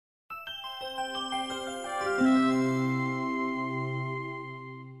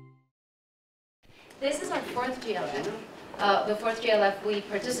fourth GLF. The fourth GLF we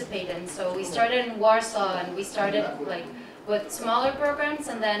participate in. So we started in Warsaw, and we started like with smaller programs,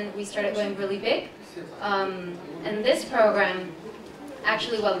 and then we started going really big. And this program,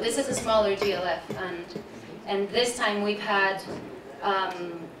 actually, well, this is a smaller GLF, and this time we've had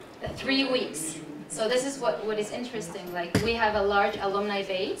 3 weeks. So this is what is interesting. Like, we have a large alumni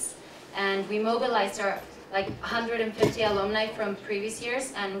base, and we mobilized our like 150 alumni from previous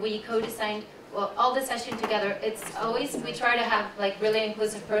years, and we co-designed, well, all the session together. It's always, we try to have like really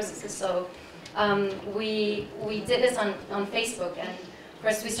inclusive processes. So we did this on Facebook, and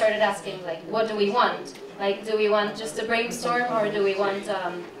first we started asking, like, what do we want? Like, do we want just a brainstorm, or do we want,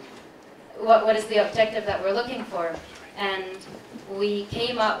 what is the objective that we're looking for? And we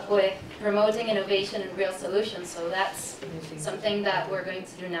came up with promoting innovation and real solutions. So that's something that we're going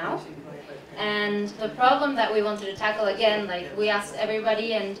to do now. And the problem that we wanted to tackle, again, like, we asked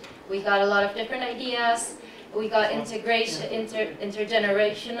everybody, and we got a lot of different ideas. We got integration,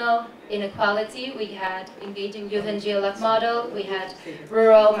 intergenerational inequality. We had engaging youth in GLF model. We had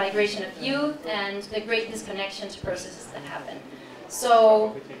rural migration of youth, and the great disconnections processes that happen.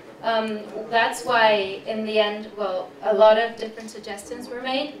 So that's why, in the end, well, a lot of different suggestions were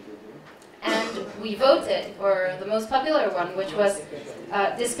made. And we voted for the most popular one, which was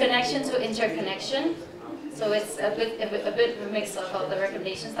disconnection to interconnection. So it's a bit of a mix of all the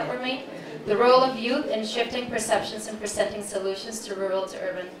recommendations that were made. The role of youth in shifting perceptions and presenting solutions to rural to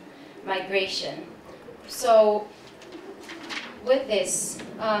urban migration. So with this,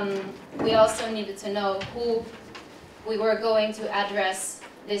 we also needed to know who we were going to address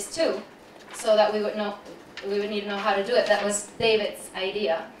this to, so that we would need to know how to do it. That was David's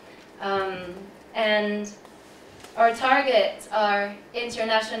idea. And our targets are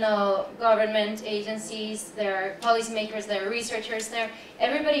international government agencies, there are policymakers, there are researchers, there are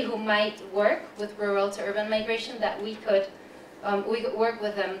everybody who might work with rural to urban migration, that we could work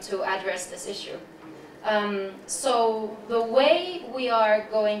with them to address this issue. So the way we are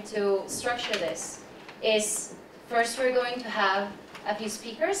going to structure this is, first we're going to have a few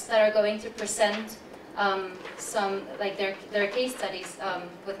speakers that are going to present some, like, their case studies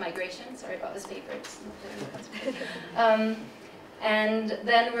with migration. Sorry about this paper. And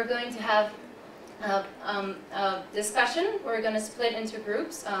then we're going to have a discussion. We're going to split into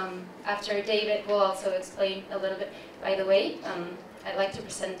groups. After David will also explain a little bit. By the way, I'd like to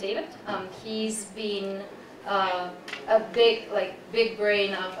present David. He's been a big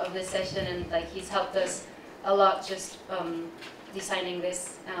brain of this session, and like, he's helped us a lot just designing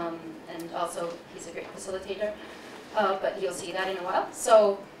this, and also he's a great facilitator, but you'll see that in a while.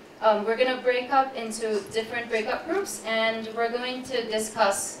 So we're going to break up into different breakup groups, and we're going to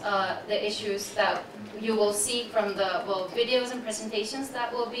discuss the issues that you will see from the videos and presentations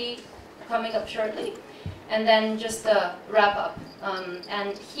that will be coming up shortly, and then just a wrap up.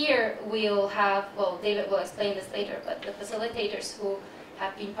 And here we'll have, David will explain this later, but the facilitators who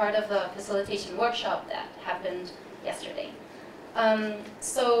have been part of the facilitation workshop that happened yesterday.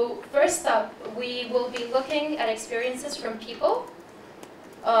 So first up, we will be looking at experiences from people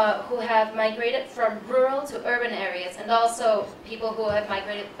who have migrated from rural to urban areas, and also people who have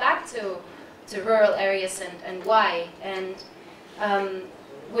migrated back to rural areas, and why. And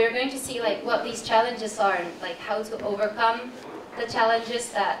we're going to see like what these challenges are, and like how to overcome the challenges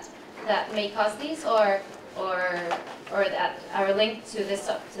that may cause these, or that are linked to the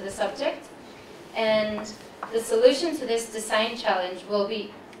subject. And the solution to this design challenge will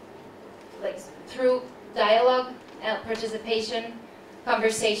be like through dialogue, participation,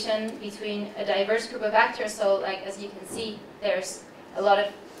 conversation between a diverse group of actors. So like, as you can see, there's a lot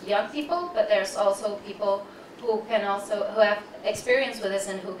of young people, but there's also people who have experience with this,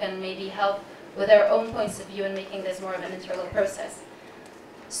 and who can maybe help with their own points of view in making this more of an integral process.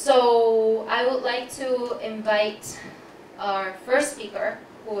 So I would like to invite our first speaker,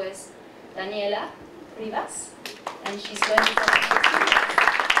 who is Daniela Rivas, and she's going to talk about this.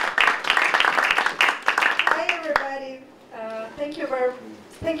 Hi everybody, thank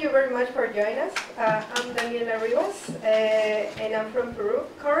you very much for joining us. I'm Daniela Rivas, and I'm from Peru.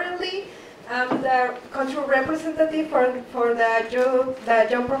 Currently, I'm the country representative for the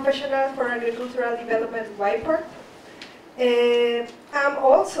Young Professionals for Agricultural Development YPAR. I'm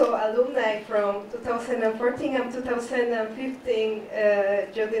also alumni from 2014 and 2015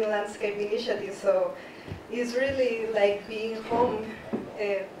 Youth in Landscape Initiative, so it's really like being home.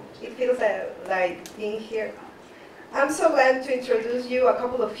 It feels like being here. I'm so glad to introduce you a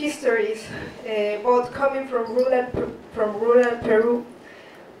couple of histories, both coming from rural Peru,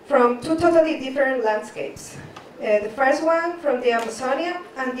 from two totally different landscapes. The first one from the Amazonia,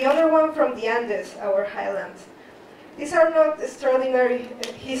 and the other one from the Andes, our highlands. These are not extraordinary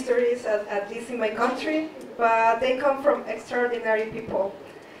histories, at least in my country, but they come from extraordinary people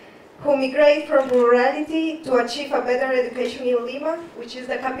who migrate from rurality to achieve a better education in Lima, which is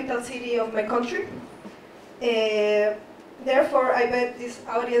the capital city of my country. Therefore, I bet this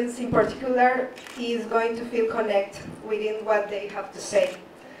audience in particular is going to feel connected within what they have to say.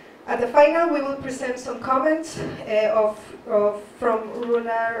 At the final, we will present some comments from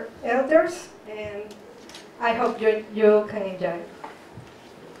rural elders, and I hope you can enjoy.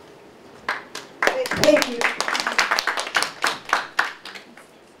 Thank you.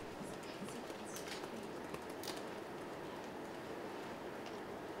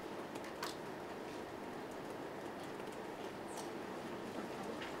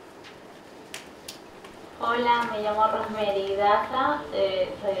 Hola, me llamo Rosemary Daza,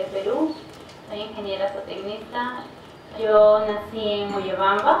 soy de Perú, soy ingeniera zootecnista. Yo nací en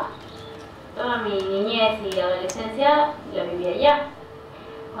Moyobamba, toda mi niñez y adolescencia la viví allá.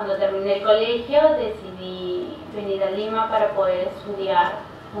 Cuando terminé el colegio decidí venir a Lima para poder estudiar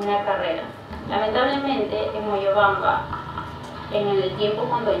una carrera. Lamentablemente en Moyobamba, en el tiempo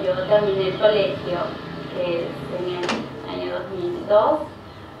cuando yo terminé el colegio, que es en el año 2002,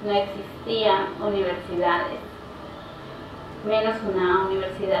 no existían universidades, menos una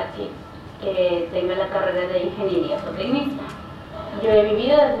universidad que tenga la carrera de ingeniería zootecnista. Yo he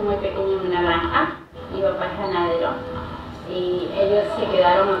vivido desde muy pequeño en una granja, mi papá es ganadero y ellos se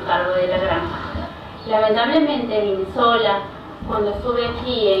quedaron a cargo de la granja. Lamentablemente vine sola. Cuando estuve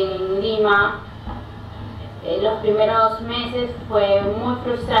aquí en Lima, los primeros meses fue muy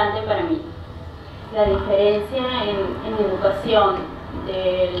frustrante para mí. La diferencia en educación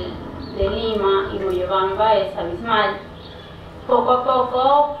de Lima y Moyobamba es abismal. Poco a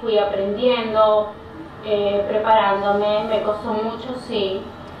poco fui aprendiendo, preparándome. Me costó mucho, sí,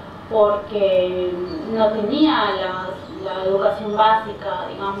 porque no tenía la educación básica,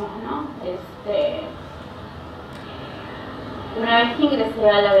 digamos, ¿no? Una vez que ingresé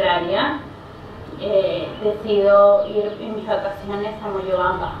a la agraria, decido ir en mis vacaciones a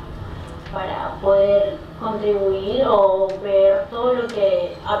Moyobamba para poder contribuir o ver todo lo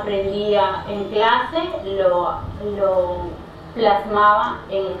que aprendía en clase, lo plasmaba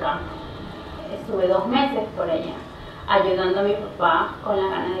en el campo. Estuve 2 meses por allá, ayudando a mi papá con la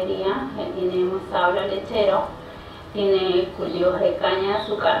ganadería. Él tiene un establo lechero, tiene cultivos de caña de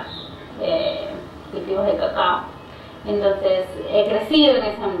azúcar, cultivos de cacao. Entonces he crecido en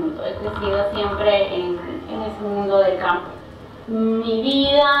ese mundo, he crecido siempre en ese mundo del campo. Mi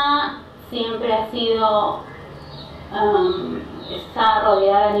vida siempre ha sido estar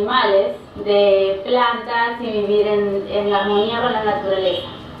rodeada de animales, de plantas y vivir en armonía con la naturaleza.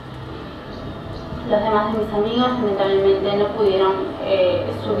 Los demás de mis amigos lamentablemente no pudieron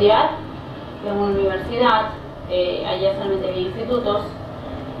estudiar en una universidad, allá solamente había institutos.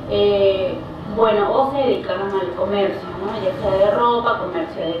 Bueno, o se dedicaron al comercio, ¿no? Ya sea de ropa,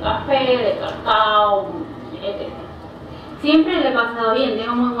 comercio de café, de cacao, etc. Siempre le he pasado bien,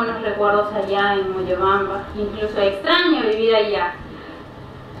 tengo muy buenos recuerdos allá en Moyobamba, incluso extraño vivir allá.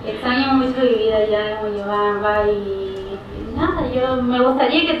 Extraño mucho vivir allá en Moyobamba y nada, yo me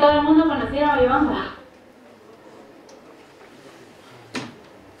gustaría que todo el mundo conociera Moyobamba.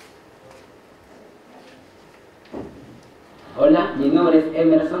 Hola, mi nombre es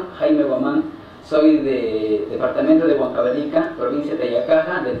Emerson Jaime Guamán, soy del departamento de Huancavelica, provincia de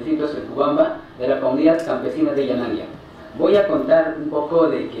Ayacaja, del distrito de Sotubamba, de la comunidad campesina de Yanangia. Voy a contar un poco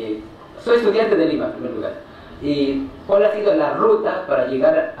de que soy estudiante de Lima, en primer lugar, y cuál ha sido la ruta para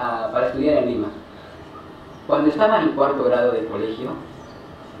llegar para estudiar en Lima. Cuando estaba en 4º grado de colegio,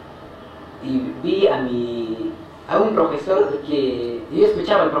 y vi a un profesor que, yo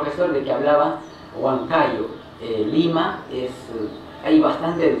escuchaba al profesor de que hablaba Huancayo, Lima, hay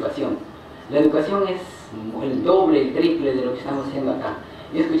bastante educación. La educación es el doble, el triple de lo que estamos haciendo acá.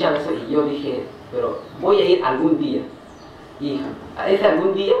 Yo escuchaba eso y yo dije, pero voy a ir algún día. Y ese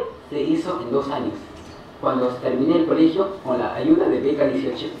algún día se hizo en 2 años. Cuando terminé el colegio, con la ayuda de Beca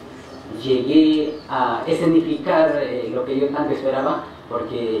 18, llegué a escenificar lo que yo tanto esperaba,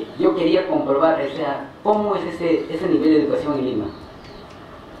 porque yo quería comprobar cómo es ese nivel de educación en Lima.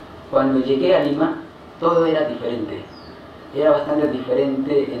 Cuando llegué a Lima, todo era diferente. Era bastante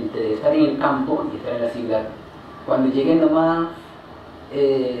diferente entre estar en el campo y estar en la ciudad. Cuando llegué nomás,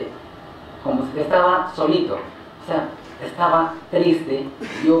 como que estaba solito, o sea, estaba triste.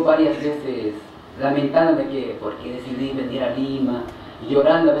 Yo varias veces lamentándome que por qué decidí venir a Lima,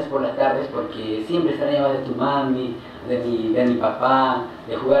 llorando a veces por las tardes porque siempre extrañaba de tu mami, de mi papá,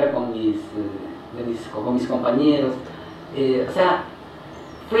 de jugar con mis con mis compañeros. O sea,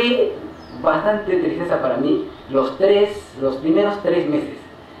 fue bastante tristeza para mí los primeros 3 meses.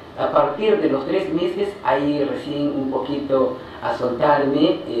 A partir de los 3 meses, ahí recién un poquito a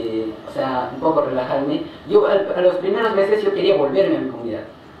soltarme, o sea, un poco relajarme. Yo a los primeros meses yo quería volverme a mi comunidad,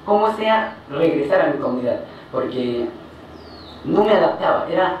 como sea regresar a mi comunidad, porque no me adaptaba,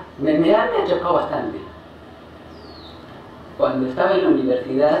 me ha chocado bastante. Cuando estaba en la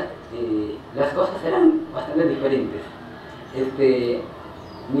universidad, las cosas eran bastante diferentes.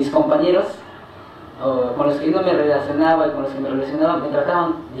 Mis compañeros con los que no me relacionaba y con los que me relacionaba me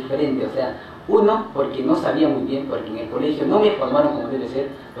trataban diferente, o sea, uno, porque no sabía muy bien, porque en el colegio no me formaron como debe ser,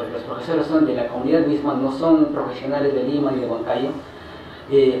 porque los profesores son de la comunidad misma, no son profesionales de Lima ni de Huancayo.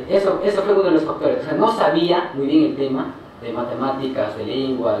 Eso fue uno de los factores, o sea, no sabía muy bien el tema de matemáticas, de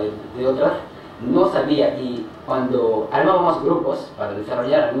lengua, de otras, no sabía, y cuando armábamos grupos para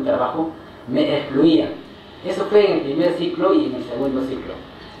desarrollar algún trabajo, me excluían. Eso fue en el primer ciclo y en el segundo ciclo.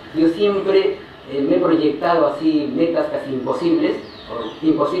 Yo siempre me he proyectado así metas casi imposibles, o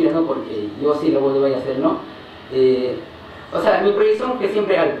imposibles no, porque yo sí lo voy a hacer, ¿no? O sea, mi proyección fue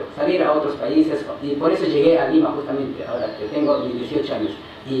siempre alto, salir a otros países, y por eso llegué a Lima justamente, ahora que tengo 18 años,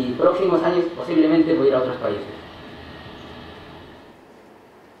 y próximos años posiblemente voy a ir a otros países.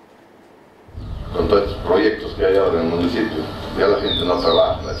 Con todos estos proyectos que hay ahora en el municipio, ya la gente no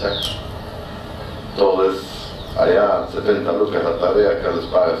trabaja en la chacra. Todo es allá 70 lucas la tarea, acá les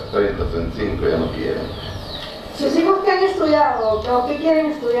pagas 30, 35, ya no quieren. ¿Sus hijos qué han estudiado o qué quieren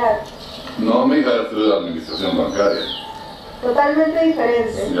estudiar? No, mi hija estudia administración bancaria. Totalmente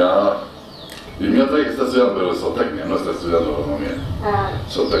diferente. Ya. Y mi otra hija está estudiando, pero zootecnia, no está estudiando agronomía. Ah,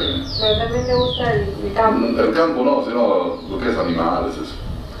 Zootecnia. pero también te gusta el campo. El campo no, sino lo que es animales, eso.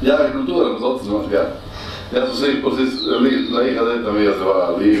 Ya agricultura, nosotros no, ya sus hijos, pues la hija de él también ya se va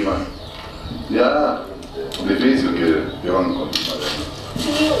a Lima. Ya, difícil que van a continuar.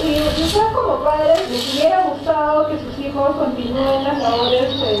 Y usted como padre, ¿les hubiera gustado que sus hijos continúen las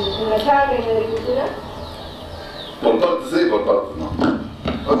labores en la chacra, en la agricultura? Por parte sí, por parte no.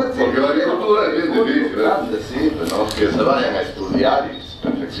 Porque la agricultura es bien difícil. Sí, pues no, que se vayan a estudiar y se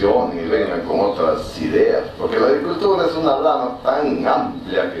perfeccionen y vengan con otras ideas. Porque la agricultura es una rama tan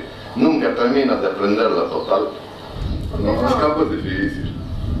amplia que nunca terminas de aprenderla total. No, el campo es difícil.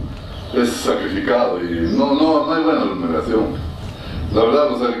 Es sacrificado y no hay buena remuneración. La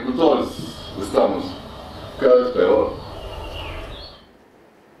verdad, los agricultores estamos cada vez peor.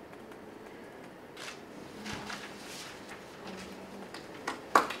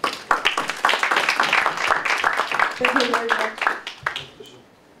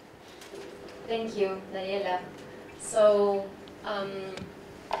 Thank you, Daniela. So,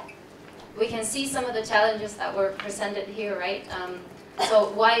 we can see some of the challenges that were presented here, right?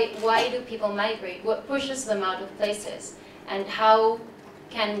 So why do people migrate? What pushes them out of places? And how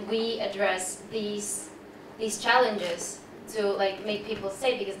can we address these challenges to make people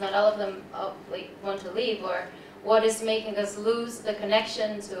stay? Because not all of them want to leave. Or what is making us lose the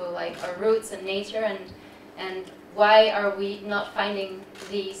connection to our roots and nature? And why are we not finding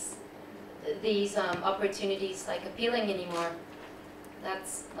these opportunities appealing anymore?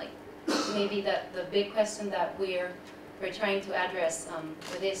 That's maybe the big question that we're trying to address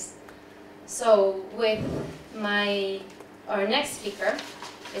with this. So with our next speaker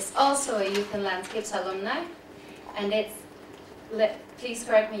is also a Youth and Landscapes alumni, and please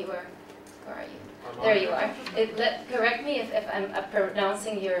correct me, where are you? There you are. Correct me if I'm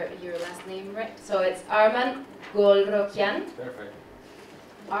pronouncing your last name right. So it's Arman Golrokyan. Perfect.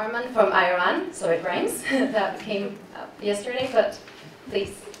 Arman from Iran, so it rhymes. That came up yesterday, but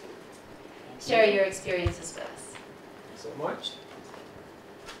please share your experiences with us. Thanks so much.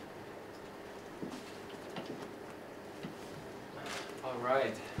 All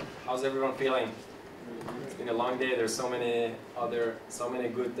right, how's everyone feeling? It's been a long day. There's so many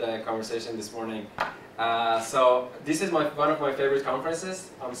good conversations this morning. So this is one of my favorite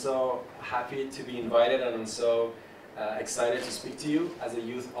conferences. I'm so happy to be invited, and I'm so excited to speak to you as a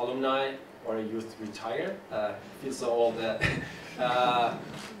youth alumni or a youth retired. Feel so old.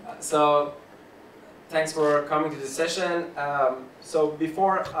 So thanks for coming to this session. So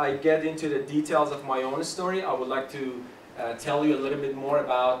before I get into the details of my own story, I would like to tell you a little bit more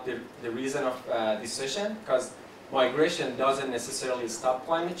about the reason of this session, because migration doesn't necessarily stop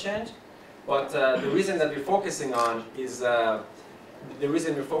climate change, but the reason that we're focusing on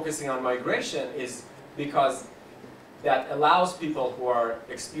migration is because that allows people who are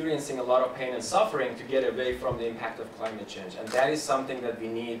experiencing a lot of pain and suffering to get away from the impact of climate change. And that is something that we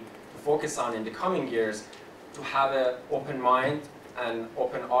need to focus on in the coming years, to have an open mind and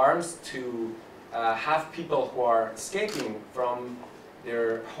open arms to have people who are escaping from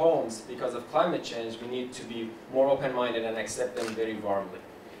their homes because of climate change, we need to be more open-minded and accept them very warmly.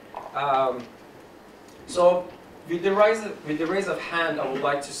 So with the raise of hand, I would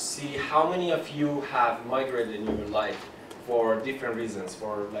like to see how many of you have migrated in your life for different reasons,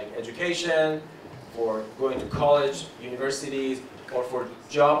 for like education, for going to college, universities, or for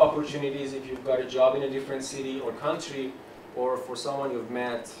job opportunities if you've got a job in a different city or country, or for someone you've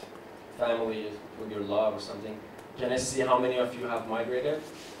met, family, with your love or something. Can I see how many of you have migrated?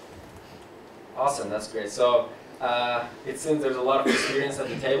 Awesome, that's great. So it seems there's a lot of experience at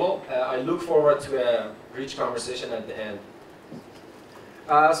the table. I look forward to a rich conversation at the end.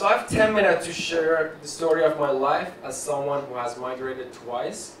 So I have 10 minutes to share the story of my life as someone who has migrated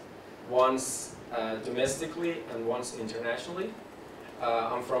twice, once domestically and once internationally.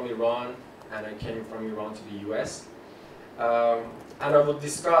 I'm from Iran, and I came from Iran to the US. And I will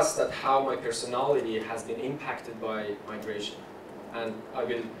discuss that how my personality has been impacted by migration. And I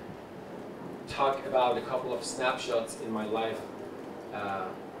will talk about a couple of snapshots in my life.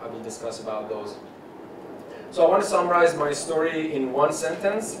 I will discuss about those. So I want to summarize my story in one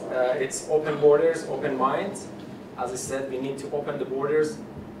sentence. It's open borders, open minds. As I said, we need to open the borders,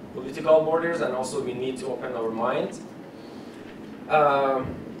 political borders, and also we need to open our minds.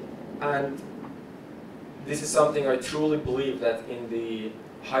 And this is something I truly believe that in the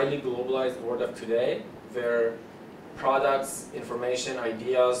highly globalized world of today, where products, information,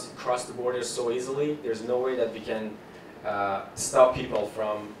 ideas cross the borders so easily, there's no way that we can stop people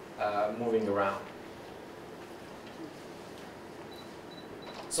from moving around.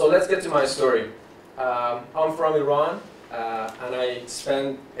 So let's get to my story. I'm from Iran, and I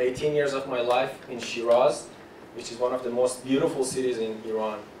spent 18 years of my life in Shiraz, which is one of the most beautiful cities in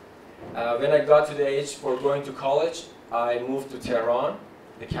Iran. When I got to the age for going to college, I moved to Tehran,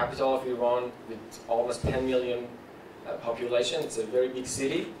 the capital of Iran, with almost 10 million population. It's a very big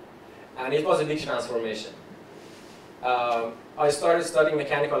city, and it was a big transformation. I started studying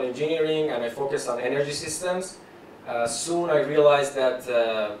mechanical engineering, and I focused on energy systems. Soon I realized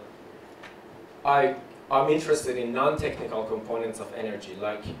that I'm interested in non-technical components of energy,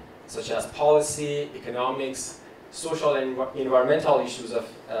 such as policy, economics, social and environmental issues of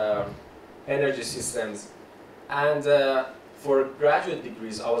energy systems. And for graduate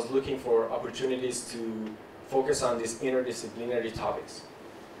degrees, I was looking for opportunities to focus on these interdisciplinary topics.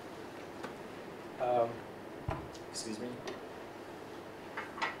 Excuse me.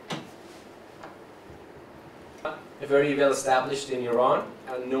 Very well established in Iran,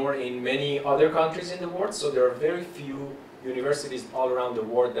 and nor in many other countries in the world. So there are very few universities all around the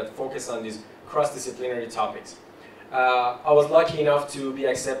world that focus on these cross-disciplinary topics. I was lucky enough to be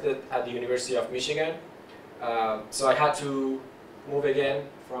accepted at the University of Michigan. So I had to move again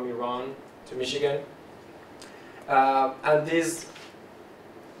from Iran to Michigan. And this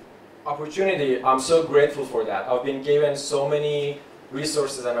opportunity, I'm so grateful for that. I've been given so many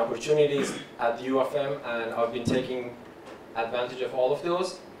resources and opportunities at the U of M, and I've been taking advantage of all of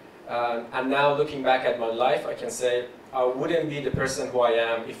those. And now looking back at my life, I can say I wouldn't be the person who I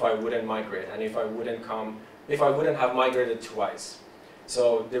am if I wouldn't migrate, and if I wouldn't have migrated twice.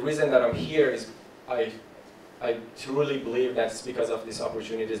 So the reason that I'm here is I truly believe that's because of these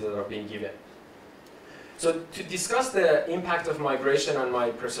opportunities that are being given. So to discuss the impact of migration on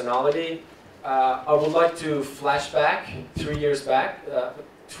my personality, I would like to flash back 3 years back,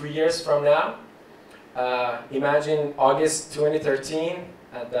 3 years from now. Imagine August 2013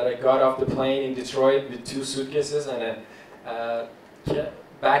 that I got off the plane in Detroit with 2 suitcases and a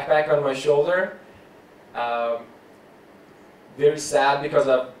backpack on my shoulder. Very sad because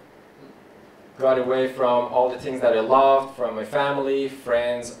I got away from all the things that I loved, from my family,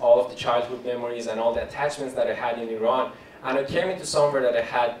 friends, all of the childhood memories and all the attachments that I had in Iran. And I came into somewhere that I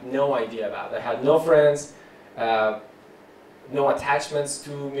had no idea about. I had no friends, no attachments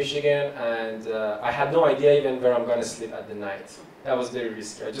to Michigan, and I had no idea even where I'm going to sleep at the night. That was very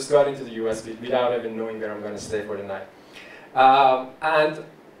risky. I just got into the US without even knowing where I'm going to stay for the night. And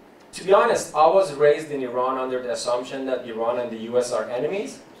to be honest, I was raised in Iran under the assumption that Iran and the US are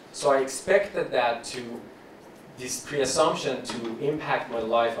enemies. So I expected this pre-assumption to impact my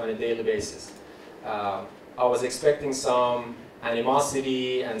life on a daily basis. I was expecting some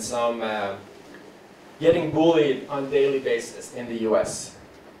animosity and some getting bullied on a daily basis in the US.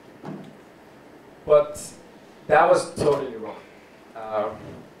 But that was totally wrong.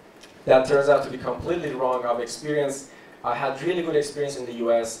 That turns out to be completely wrong. I had really good experience in the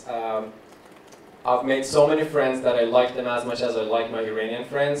US. I've made so many friends that I like them as much as I like my Iranian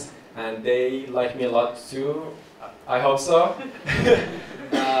friends, and they like me a lot too. I hope so.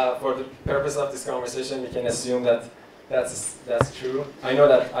 For the purpose of this conversation, we can assume that that's true. I know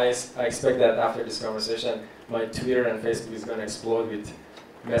that I expect that after this conversation, my Twitter and Facebook is going to explode with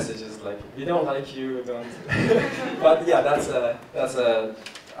messages like, "We don't like you, don't." But yeah,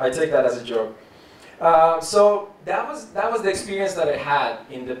 I take that as a joke. So that was the experience that I had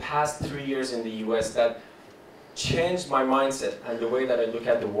in the past 3 years in the US that changed my mindset and the way that I look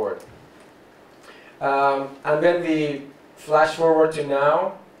at the world. And when we flash forward to now,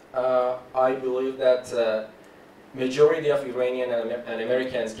 I believe that majority of Iranian and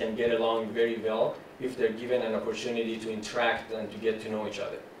Americans can get along very well if they're given an opportunity to interact and to get to know each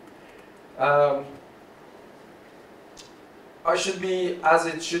other. As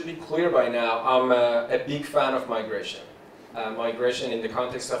it should be clear by now, I'm a big fan of migration. Migration in the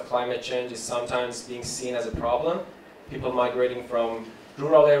context of climate change is sometimes being seen as a problem. People migrating from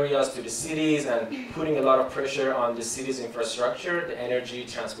rural areas to the cities and putting a lot of pressure on the city's infrastructure, the energy,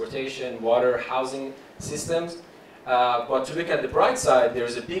 transportation, water, housing systems. But to look at the bright side,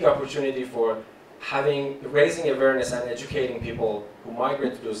 there's a big opportunity for raising awareness and educating people who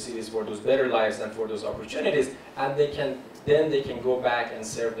migrate to those cities for those better lives and for those opportunities, and then they can go back and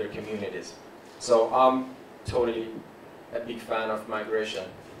serve their communities. So I'm totally a big fan of migration.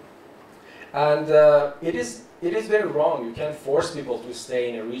 And it is very wrong. You can't force people to stay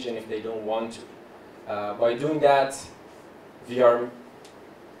in a region if they don't want to. By doing that, we are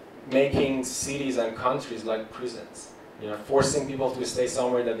making cities and countries like prisons. You know, forcing people to stay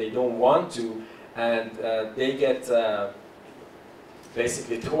somewhere that they don't want to, and they get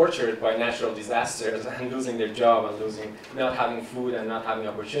basically tortured by natural disasters and losing their job and not having food and not having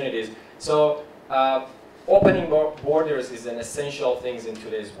opportunities. So opening borders is an essential thing in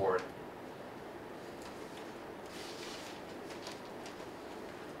today's world.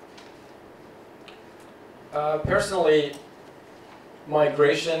 Personally,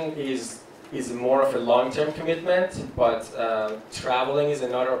 migration is more of a long-term commitment, but traveling is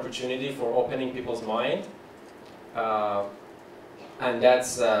another opportunity for opening people's mind. And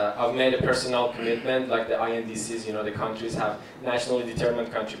that's, I've made a personal commitment, like the INDCs, you know, the countries have nationally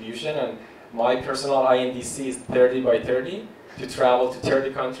determined contribution, and my personal INDC is 30 by 30, to travel to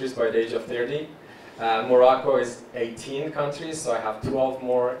 30 countries by the age of 30. Morocco is 18 countries, so I have 12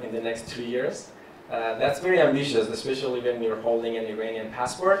 more in the next 3 years. That's very ambitious, especially when you're holding an Iranian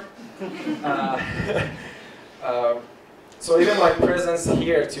passport. So even my presence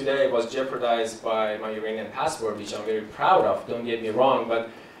here today was jeopardized by my Iranian passport, which I'm very proud of, don't get me wrong, but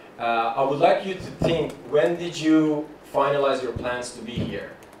I would like you to think, when did you finalize your plans to be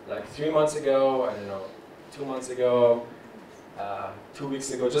here? Like 3 months ago, I don't know, 2 months ago, 2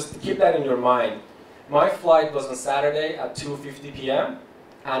 weeks ago, just keep that in your mind. My flight was on Saturday at 2:50 p.m.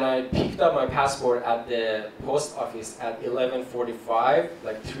 and I picked up my passport at the post office at 11:45,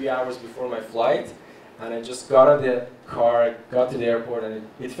 like 3 hours before my flight. And I just got on the car, got to the airport, and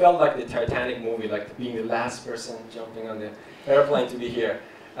it felt like the Titanic movie, like being the last person jumping on the airplane to be here.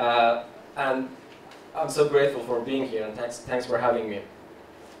 And I'm so grateful for being here, and thanks for having me.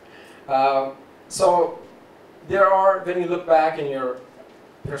 So there are, when you look back in your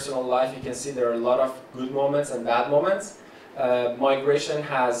personal life, you can see there are a lot of good moments and bad moments. Migration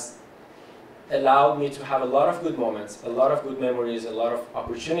has allowed me to have a lot of good moments, a lot of good memories, a lot of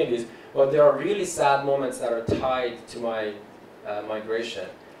opportunities, but there are really sad moments that are tied to my migration.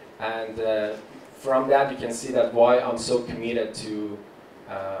 And from that you can see that why I'm so committed to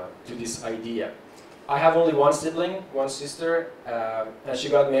this idea. I have only one sibling, one sister, and she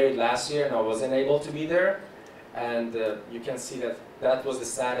got married last year and I wasn't able to be there. And you can see that that was the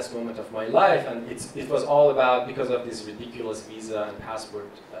saddest moment of my life, and it was all about because of this ridiculous visa and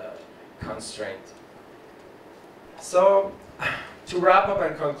passport constraint. So, to wrap up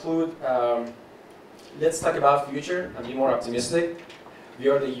and conclude, let's talk about future and be more optimistic. We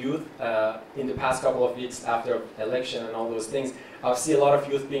are the youth. In the past couple of weeks after election and all those things, I've seen a lot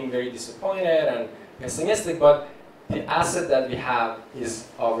of youth being very disappointed and pessimistic, but the asset that we have is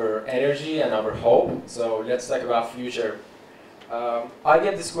our energy and our hope. So let's talk about future. I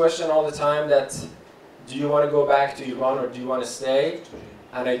get this question all the time that, do you want to go back to Iran or do you want to stay?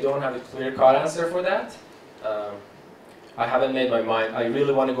 And I don't have a clear-cut answer for that. I haven't made my mind. I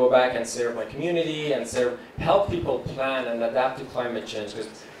really want to go back and serve my community and help people plan and adapt to climate change, because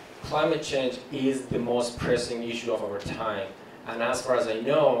climate change is the most pressing issue of our time. And as far as I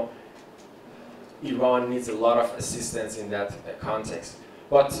know, Iran needs a lot of assistance in that context.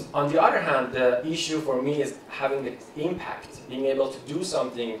 But on the other hand, the issue for me is having the impact, being able to do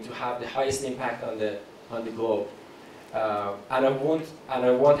something to have the highest impact on the globe. And I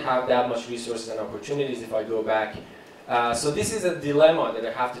won't have that much resources and opportunities if I go back. So this is a dilemma that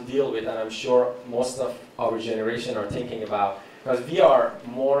I have to deal with, and I'm sure most of our generation are thinking about, because we are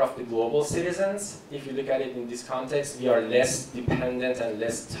more of the global citizens. If you look at it in this context, we are less dependent and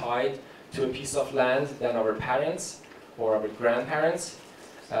less tied to a piece of land than our parents or our grandparents.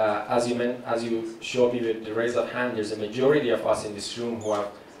 As you showed me with the raise of hand, there's a majority of us in this room who have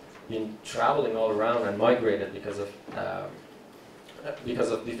been traveling all around and migrated because of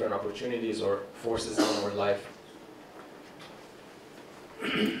different opportunities or forces in our life.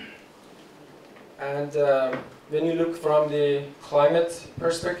 And when you look from the climate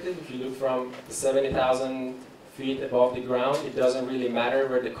perspective, if you look from the 70,000 feet above the ground, it doesn't really matter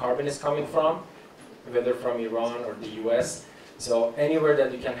where the carbon is coming from, whether from Iran or the US. So anywhere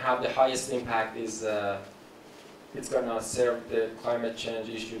that you can have the highest impact is it's going to serve the climate change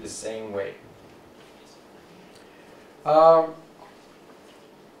issue the same way.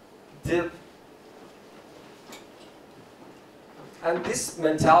 And this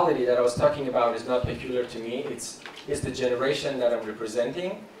mentality that I was talking about is not peculiar to me. It's the generation that I'm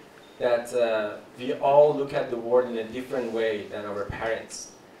representing, that we all look at the world in a different way than our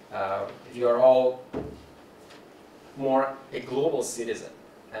parents. We are all more a global citizen,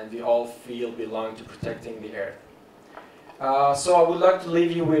 and we all feel belong to protecting the earth. So I would like to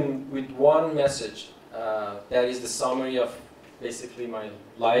leave you with one message that is the summary of basically my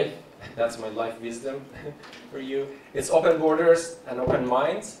life. That's my life wisdom for you. It's open borders and open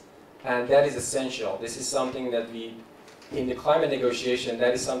minds, and that is essential. This is something that in the climate negotiation,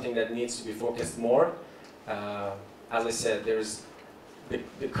 that is something that needs to be focused more. As I said, there's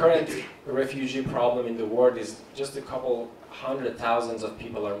the current refugee problem in the world is just a couple 100,000 of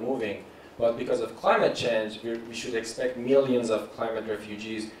people are moving, but because of climate change, we should expect millions of climate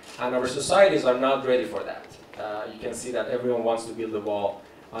refugees, and our societies are not ready for that. You can see that everyone wants to build a wall.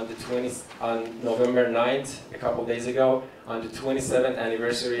 On November 9th, a couple days ago, on the 27th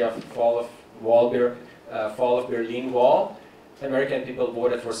anniversary of fall of Berlin Wall, American people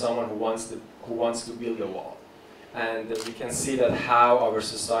voted for someone who wants to build a wall. And we can see that how our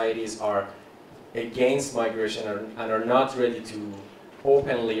societies are against migration and are not ready to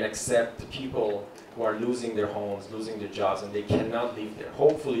openly accept people who are losing their homes, losing their jobs, and they cannot live there.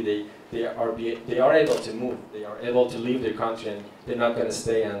 Hopefully they are able to move, they are able to leave their country, and they're not going to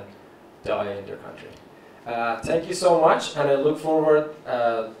stay and die in their country. Thank you so much, and I look forward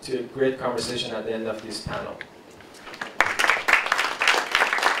to a great conversation at the end of this panel.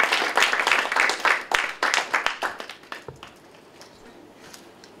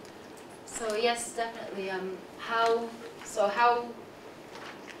 So yes, definitely.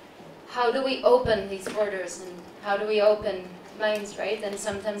 How do we open these borders, and how do we open minds, right? And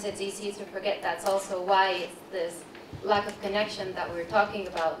sometimes it's easy to forget that's also why it's this lack of connection that we're talking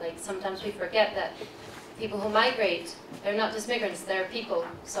about. Like sometimes we forget that people who migrate, they're not just migrants, they're people.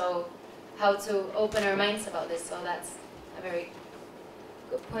 So how to open our minds about this? So that's a very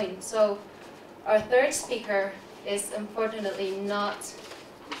good point. So our third speaker is unfortunately not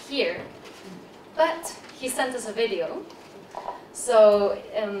here, but he sent us a video. So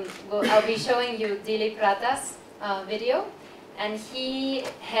I'll be showing you Dili Prata's video, and he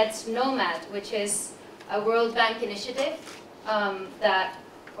heads NOMAD, which is a World Bank initiative that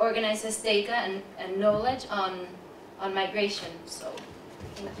organizes data and knowledge on migration. So,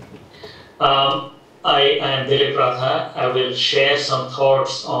 I am Dili Prata. I will share some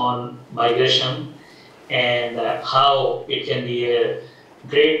thoughts on migration and how it can be a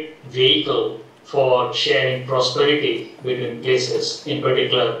great vehicle for sharing prosperity between places, in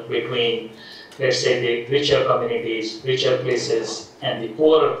particular between, let's say, the richer communities, richer places, and the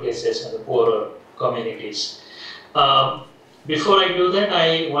poorer places and the poorer communities. Before I do that,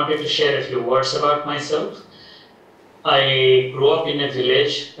 I wanted to share a few words about myself. I grew up in a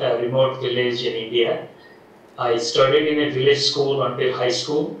village, a remote village in India. I studied in a village school until high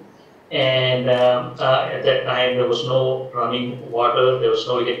school. And at that time, there was no running water, there was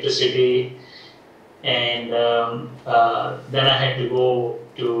no electricity. And then I had to go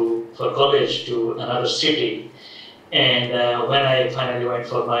for college to another city. And when I finally went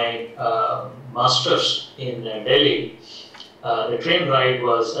for my master's in Delhi, the train ride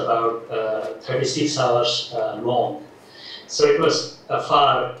was about 36 hours long. So it was a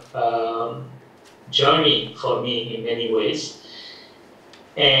far journey for me in many ways.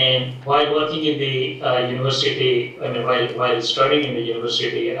 And while working in the university, while studying in the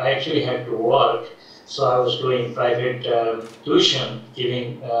university, I actually had to work. So I was doing private tuition,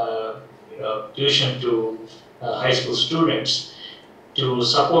 giving tuition to high school students to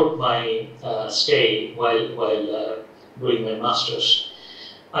support my stay while doing my master's.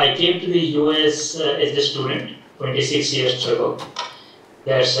 I came to the US as a student 26 years ago.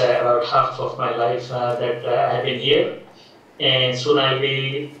 That's about half of my life that I have been here. And soon I'll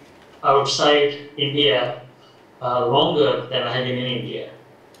be outside India longer than I have been in India.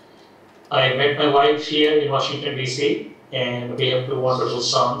 I met my wife here in Washington, D.C., and we have 2 wonderful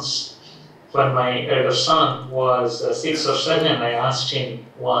sons. When my elder son was 6 or 7, I asked him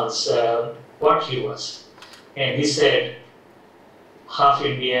once what he was. And he said, half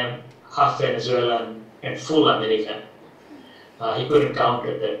Indian, half Venezuelan, and full American. He couldn't count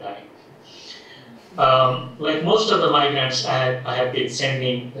at that time. Like most of the migrants, I have been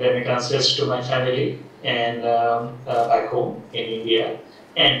sending remittances to my family and back home in India.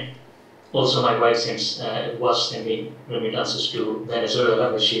 And also my wife was sending remittances to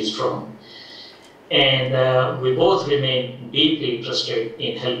Venezuela, where she is from. And we both remain deeply interested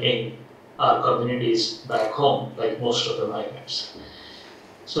in helping our communities back home, like most of the migrants.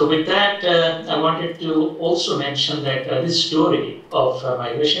 So with that, I wanted to also mention that this story of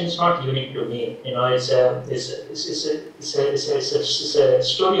migration is not unique to me. You know, it's a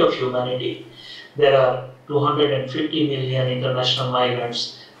story of humanity. There are 250 million international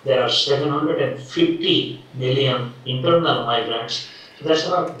migrants. There are 750 million internal migrants. So that's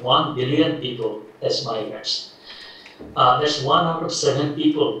about 1 billion people as migrants. That's 1 out of 7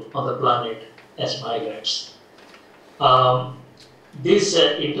 people on the planet as migrants. These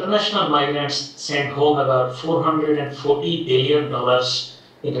international migrants send home about $440 billion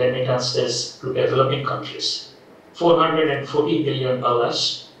in remittances to developing countries. $440 billion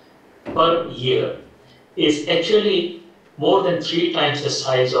per year is actually more than 3 times the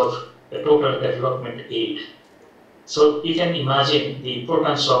size of the total development aid. So you can imagine the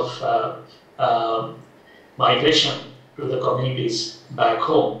importance of migration to the communities back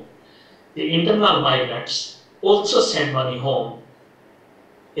home. The internal migrants also send money home.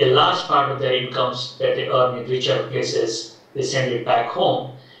 A large part of their incomes that they earn in richer places, they send it back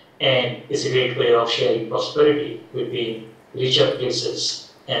home, and it's a great way of sharing prosperity between richer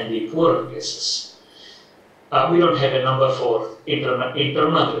places and the poorer places. We don't have a number for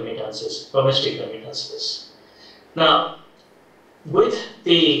internal remittances, domestic remittances. Now, with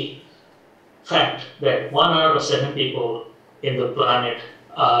the fact that 1 out of 7 people in the planet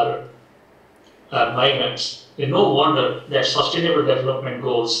are migrants, no wonder that Sustainable Development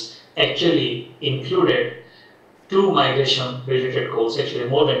Goals actually included 2 migration-related goals, actually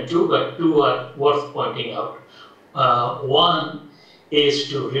more than 2, but 2 are worth pointing out. One is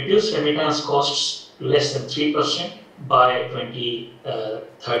to reduce remittance costs to less than 3% by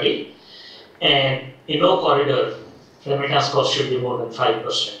 2030, and in no corridor, remittance costs should be more than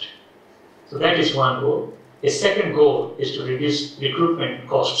 5%. So that is one goal. A second goal is to reduce recruitment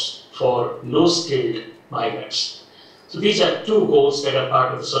costs for low-skilled migrants. So these are 2 goals that are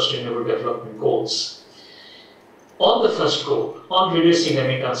part of the Sustainable Development Goals. On the first goal, on reducing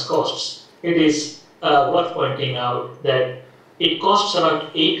remittance costs, it is worth pointing out that it costs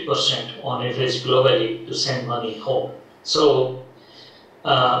about 8% on average globally to send money home. So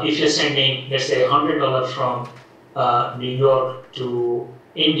if you're sending, let's say, $100 from New York to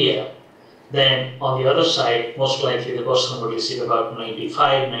India, then on the other side, most likely the person will receive about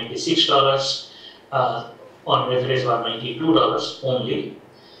 $95, $96, on average about $92 only.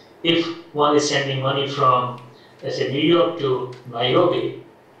 If one is sending money from, let's say, New York to Nairobi,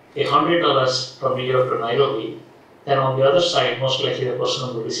 $100 from New York to Nairobi, then on the other side, most likely the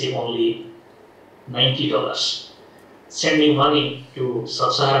person will receive only $90. Sending money to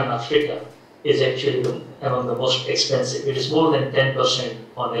Sub-Saharan Africa is actually among the most expensive. It is more than 10%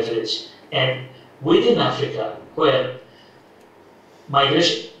 on average. And within Africa, where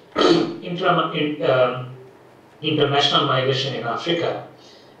migration, international migration in Africa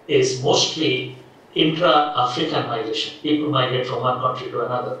is mostly intra-African migration. People migrate from one country to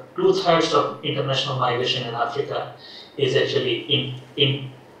another. 2/3 of international migration in Africa is actually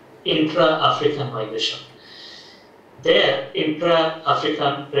intra-African migration. There,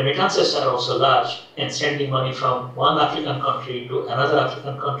 intra-African remittances are also large, and sending money from one African country to another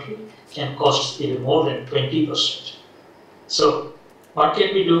African country can cost even more than 20%. So, what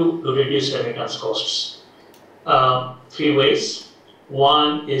can we do to reduce remittance costs? 3 ways.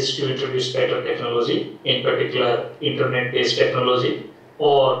 One is to introduce better technology, in particular internet-based technology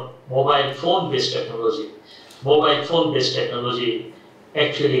or mobile phone-based technology. Mobile phone-based technology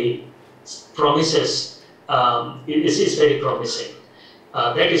actually promises, this is very promising.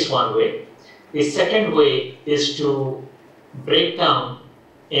 That is one way. The second way is to break down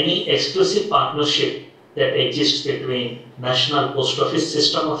any exclusive partnership that exists between national post office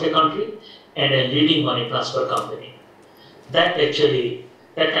system of a country and a leading money transfer company. That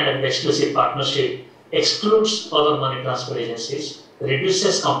kind of exclusive partnership excludes other money transfer agencies,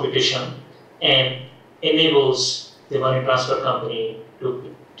 reduces competition, and enables the money transfer company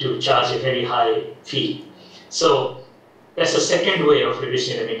to charge a very high fee. So that's a second way of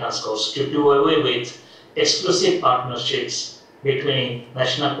reducing remittance costs, to do away with exclusive partnerships between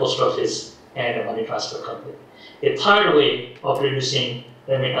National Post Office and a money transfer company. A third way of reducing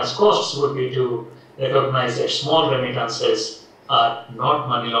remittance costs would be to recognize that small remittances are not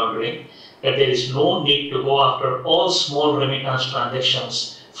money laundering, that there is no need to go after all small remittance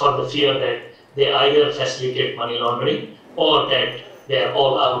transactions for the fear that they either facilitate money laundering or that they are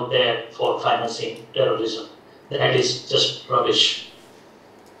all out there for financing terrorism. That is just rubbish.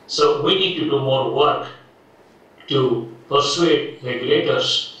 So we need to do more work to persuade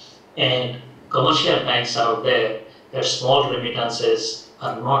regulators and commercial banks out there that small remittances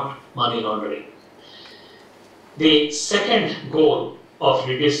are not money laundering. The second goal of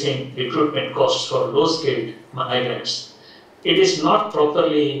reducing recruitment costs for low-skilled migrants, it is not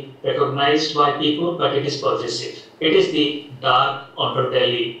properly recognized by people, but it is pervasive. It is the dark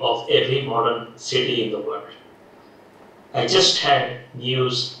underbelly of every modern city in the world. I just had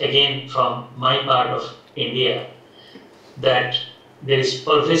news again from my part of India that there is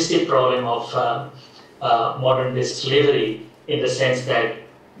pervasive problem of modern day slavery, in the sense that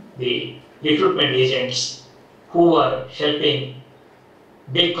the recruitment agents who are helping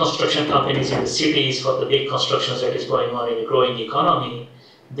big construction companies in the cities for the big constructions that is going on in a growing economy,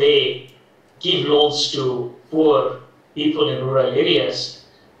 they give loans to poor people in rural areas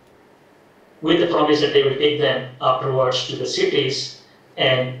with the promise that they will take them afterwards to the cities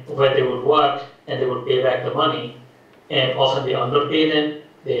and where they would work and they would pay back the money. And often they underpay them,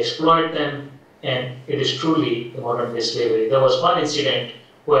 they exploit them, and it is truly the modern day slavery. There was one incident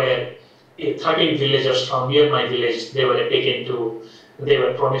where 13 villagers from near my village, they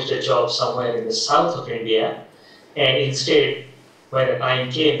were promised a job somewhere in the south of India, and instead, when the time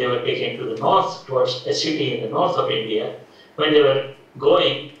came, they were taken to the north, towards a city in the north of India. When they were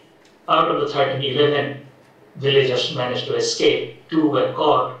going, out of the 13, 11 villagers managed to escape, 2 were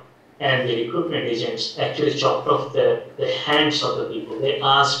caught, and the recruitment agents actually chopped off the hands of the people. They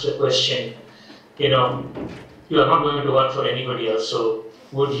asked the question, you are not going to work for anybody else, so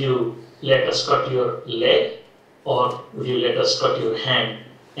would you let us cut your leg, or would you let us cut your hand?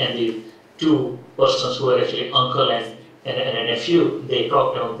 And the 2 persons who were actually uncle and a nephew, they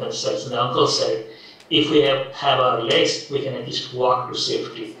talked among themselves. And the uncle said, if we have our legs, we can at least walk to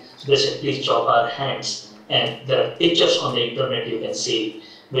safety. So they said, please chop our hands. And there are pictures on the internet you can see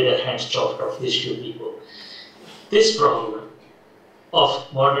with their hands chopped off, these 2 people. This problem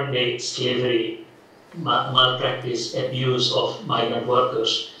of modern day slavery, malpractice, abuse of migrant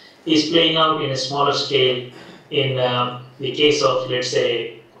workers is playing out in a smaller scale in the case of, let's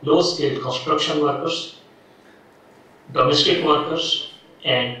say, low-skilled construction workers, domestic workers,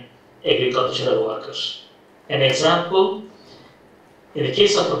 and agricultural workers. An example, in the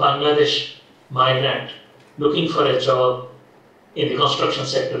case of a Bangladesh migrant looking for a job in the construction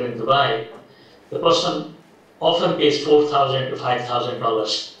sector in Dubai, the person often pays $4,000 to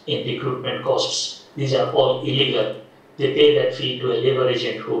 $5,000 in recruitment costs. These are all illegal. They pay that fee to a labor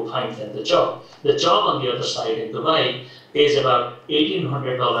agent who finds them the job. The job on the other side in Dubai pays about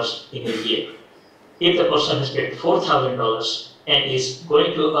 $1,800 in a year. If the person has paid $4,000 and is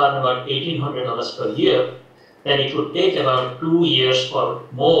going to earn about $1,800 per year, then it would take about 2 years or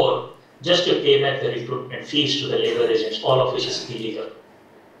more just to pay back the recruitment fees to the labor agents, all of which is illegal.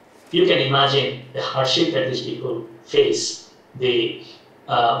 You can imagine the hardship that these people face, the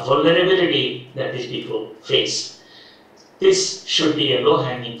vulnerability that these people face. This should be a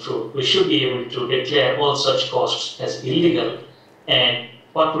low-hanging fruit. We should be able to declare all such costs as illegal. And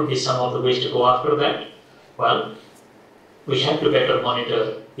what would be some of the ways to go after that? Well, we have to better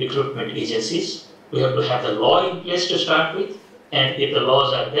monitor recruitment agencies. We have to have the law in place to start with. And if the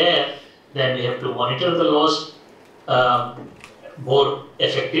laws are there, then we have to monitor the laws more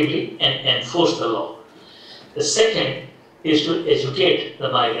effectively and enforce the law. The second is to educate the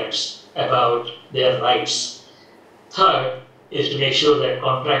migrants about their rights. Third is to make sure that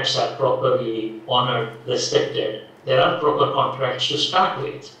contracts are properly honored, respected. There are proper contracts to start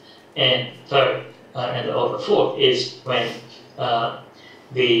with. And third, or the fourth, is when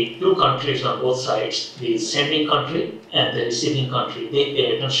the 2 countries on both sides, the sending country and the receiving country, they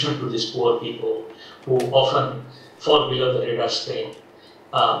pay attention to these poor people who often fall below the radar screen.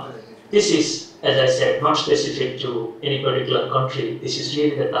 This is, as I said, not specific to any particular country. This is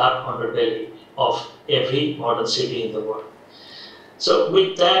really the dark underbelly of every modern city in the world. So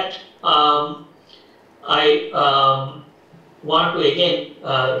with that, I want to again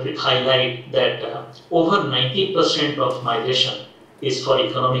highlight that over 90% of migration is for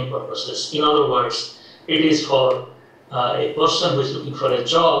economic purposes. In other words, it is for a person who is looking for a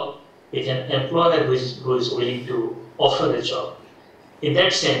job with an employer who is willing to offer a job. In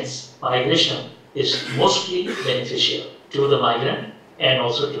that sense, migration is mostly beneficial to the migrant and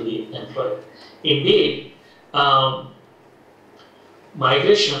also to the employer. Indeed,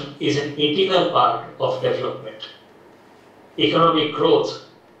 migration is an integral part of development. Economic growth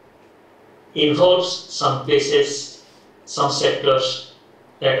involves some places, some sectors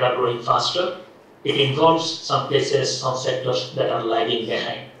that are growing faster. It involves some places, some sectors that are lagging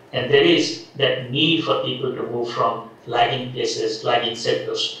behind. And there is that need for people to move from lagging places, lagging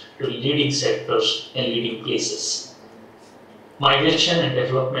sectors, to leading sectors and leading places. Migration and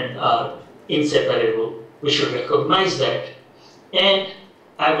development are inseparable. We should recognize that. And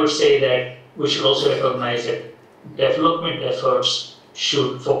I would say that we should also recognize that development efforts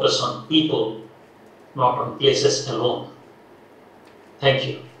should focus on people, not on places alone. Thank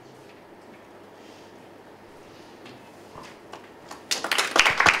you.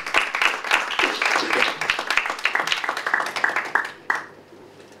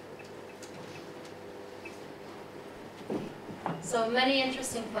 So many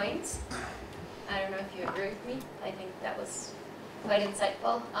interesting points. I don't know if you agree with me. I think that was quite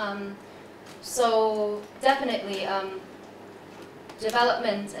insightful. So definitely,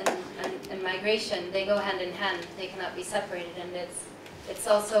 development and migration, they go hand in hand. They cannot be separated, and it's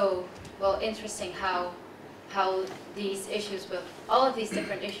also, well, interesting how these issues with all of these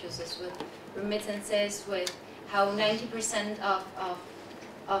different issues is with remittances, with how 90%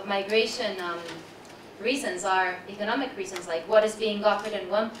 of migration reasons are economic reasons, like what is being offered in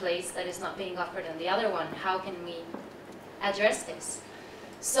one place that is not being offered in the other one. How can we address this?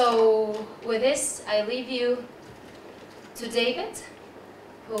 So with this, I leave you to David,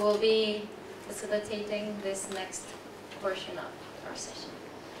 who will be facilitating this next portion of our session.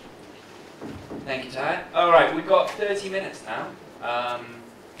 Thank you, Ty. All right, we've got 30 minutes now.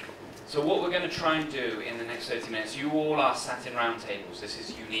 So what we're going to try and do in the next 30 minutes, you all are sat in round tables. This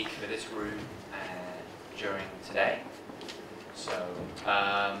is unique for this room during today. So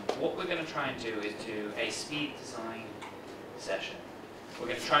what we're going to try and do is do a speed design session. We're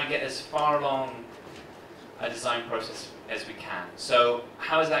going to try and get as far along a design process as we can. So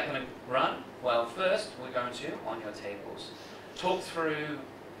how is that going to run? Well, first we're going to, on your tables, talk through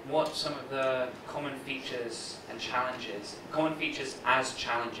what some of the common features and challenges, common features as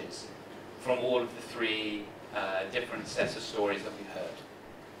challenges from all of the three different sets of stories that we've heard.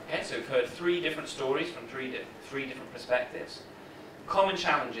 Okay, so we've heard three different stories from three different perspectives. Common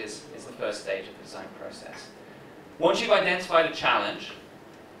challenges is the first stage of the design process. Once you've identified a challenge,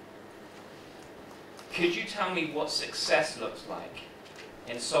 could you tell me what success looks like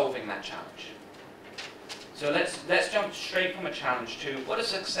in solving that challenge? So let's jump straight from a challenge to what does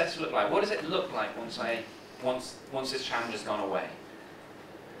success look like? What does it look like once this challenge has gone away?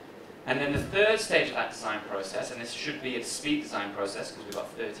 And then the third stage of that design process, and this should be a speed design process because we've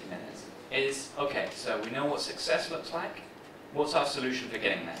got 30 minutes, is, okay, so we know what success looks like. What's our solution for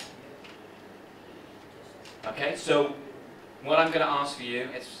getting there? Okay, so what I'm going to ask for you,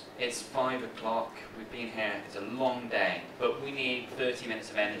 it's 5 o'clock, we've been here, it's a long day, but we need 30 minutes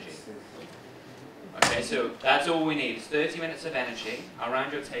of energy. Okay, so that's all we need, is 30 minutes of energy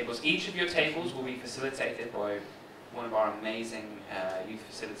around your tables. Each of your tables will be facilitated by one of our amazing youth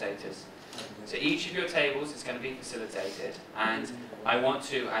facilitators. So each of your tables is going to be facilitated, and I want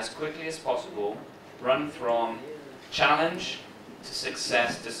to, as quickly as possible, run from challenge to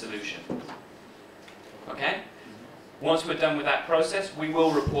success to solution. Okay? Once we're done with that process, we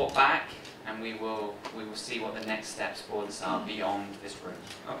will report back, and we will see what the next steps for this are beyond this room.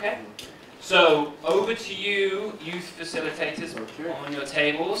 Okay? So, over to you, youth facilitators on your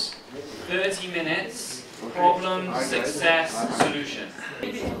tables. 30 minutes, problem, success, solution.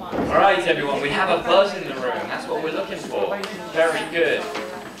 Alright everyone, we have a buzz in the room, that's what we're looking for. Very good.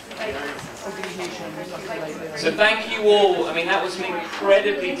 So thank you all, I mean that was an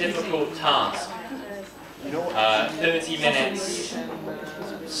incredibly difficult task. 30 minutes,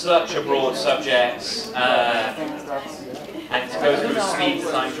 such a broad subject, and to go through a speed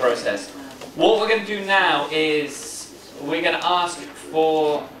design process. What we're going to do now is we're going to ask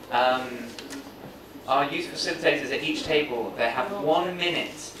for our youth facilitators at each table. They have 1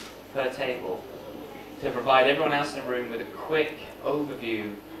 minute per table to provide everyone else in the room with a quick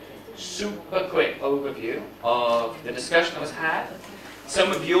overview, super quick overview of the discussion that was had,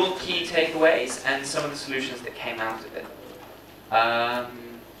 some of your key takeaways, and some of the solutions that came out of it.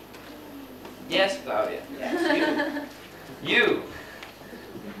 Yes, Claudia? Yes. You.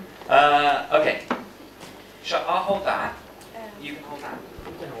 Okay. I'll hold that. You can hold that.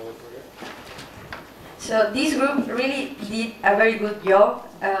 So this group really did a very good job.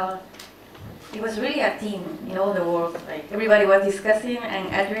 It was really a team in all the work. Like everybody was discussing,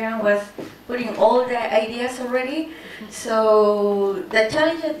 and Adrian was putting all the ideas already. So the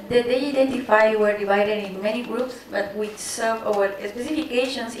challenges that they identified were divided in many groups, but with some or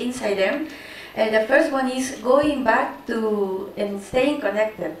specifications inside them. The first one is going back to and staying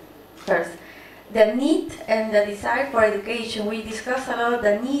connected first. The need and the desire for education. We discussed a lot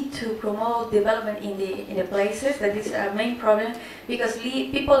the need to promote development in the places. That is a main problem because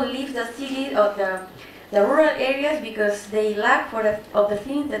people leave the city or the rural areas because they lack of the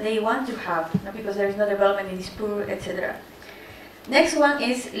things that they want to have, because there is no development in this poor, etc. Next one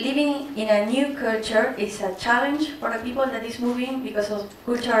is living in a new culture. It's a challenge for the people that is moving because of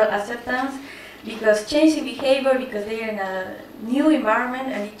cultural acceptance, because changing behavior, because they are in a new environment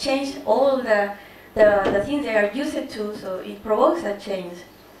and it changed all the things they are used to, so it provokes a change.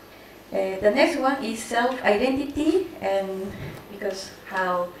 The next one is self-identity, and because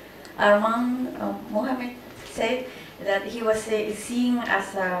how Armand Mohammed said that he was seen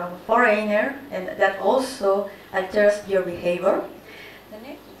as a foreigner, and that also alters your behavior.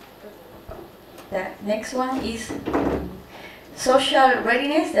 The next one is social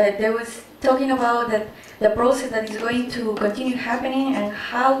readiness. There was talking about that the process that is going to continue happening and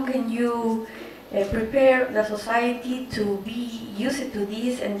how can you prepare the society to be used to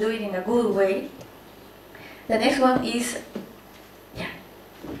this and do it in a good way. The next one is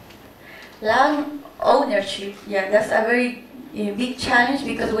land ownership. Yeah, that's a very big challenge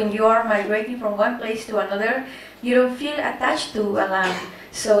because when you are migrating from one place to another, you don't feel attached to a land.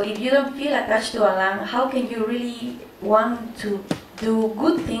 So if you don't feel attached to a land, how can you really want to do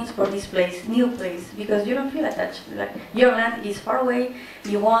good things for this place, new place, because you don't feel attached. Like your land is far away,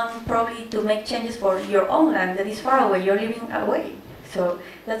 you want probably to make changes for your own land that is far away, you're living away. So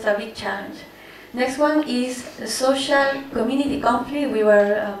that's a big challenge. Next one is social community conflict. We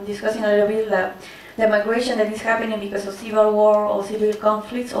were discussing a little bit the migration that is happening because of civil war or civil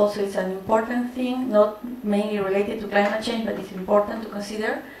conflicts. Also, it's an important thing, not mainly related to climate change, but it's important to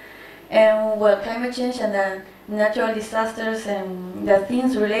consider. And well, climate change and the natural disasters and the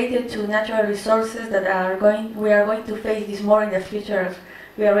things related to natural resources that we are going to face this more in the future, as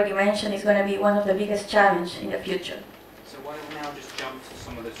we already mentioned, is going to be one of the biggest challenges in the future. So why don't we now just jump to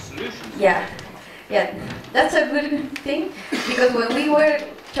some of the solutions? Yeah, that's a good thing, because when we were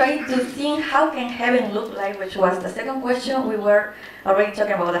trying to think how can heaven look like, which was the second question, we were already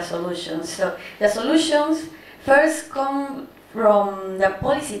talking about the solutions. So the solutions first come from the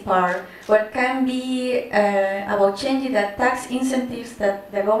policy part, what can be about changing the tax incentives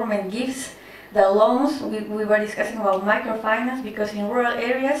that the government gives, the loans. We were discussing about microfinance, because in rural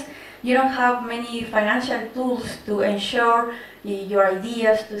areas you don't have many financial tools to ensure your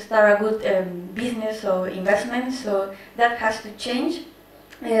ideas to start a good business or investment, so that has to change,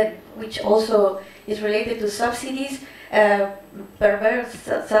 which also is related to subsidies, perverse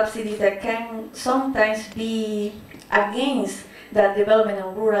subsidies that can sometimes be against the development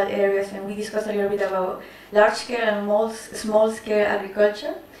of rural areas, and we discussed a little bit about large-scale and small-scale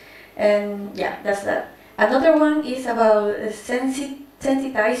agriculture. And yeah, that's that. Another one is about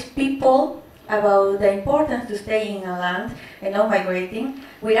sensitize people about the importance to stay in a land and not migrating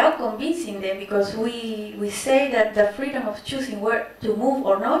without convincing them, because we say that the freedom of choosing where to move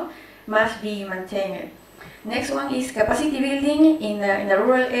or not must be maintained. Next one is capacity building in the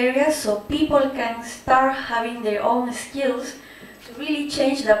rural areas, so people can start having their own skills to really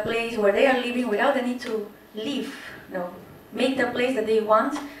change the place where they are living without the need to leave. Make the place that they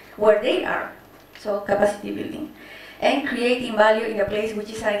want where they are. So capacity building. And creating value in the place,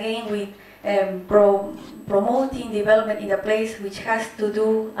 which is again with promoting development in the place, which has to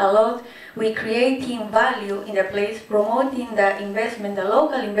do a lot with creating value in the place, promoting the investment, the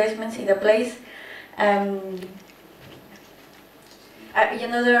local investments in the place.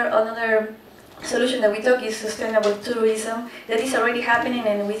 Another solution that we talk is sustainable tourism. That is already happening,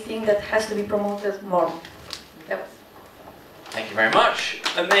 and we think that has to be promoted more. Thank you very much.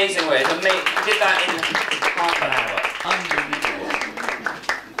 Amazing way. You did that in half an hour. Unbelievable.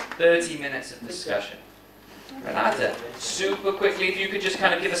 30 minutes of discussion. Renata, super quickly, if you could just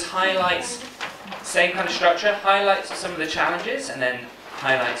kind of give us highlights, same kind of structure, highlights of some of the challenges, and then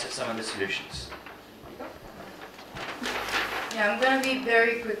highlights of some of the solutions. Yeah, I'm going to be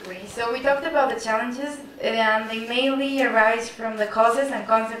very quickly. So we talked about the challenges, and they mainly arise from the causes and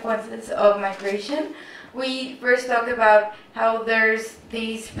consequences of migration. We first talked about how there's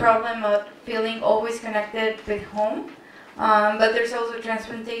this problem of feeling always connected with home, But there's also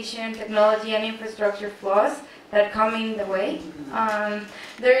transplantation, technology, and infrastructure flaws that come in the way.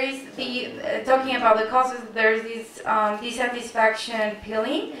 There is talking about the causes, there's this dissatisfaction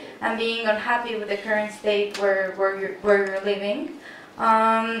feeling and being unhappy with the current state where you're living.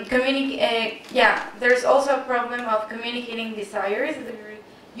 There's also a problem of communicating desires.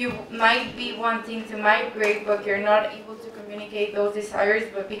 You might be wanting to migrate, but you're not able to communicate those desires,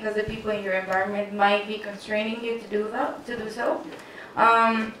 but because the people in your environment might be constraining you to do so.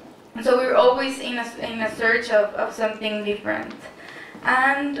 So we're always in a search of something different.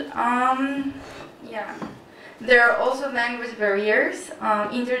 And there are also language barriers,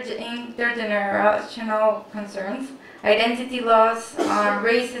 intergenerational concerns, identity loss,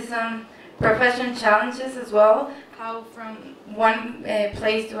 racism, profession challenges as well. How from one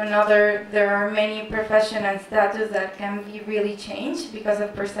place to another there are many profession and status that can be really changed because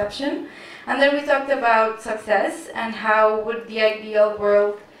of perception. And then we talked about success and how would the ideal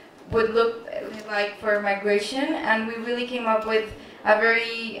world would look like for migration, and we really came up with a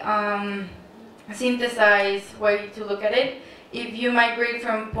very synthesized way to look at it. If you migrate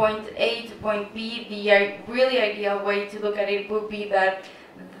from point A to point B, the really ideal way to look at it would be that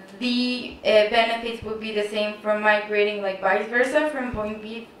the benefits would be the same from migrating like vice versa from point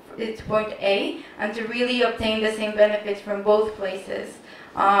B to point A, and to really obtain the same benefits from both places,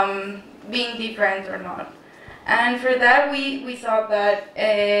 being different or not. And for that, we thought that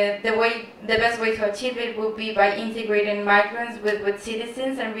the best way to achieve it would be by integrating migrants with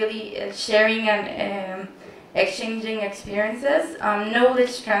citizens and really sharing and exchanging experiences.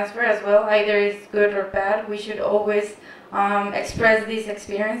 Knowledge transfer as well, either is good or bad. We should always express these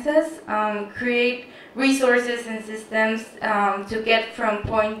experiences, create resources and systems to get from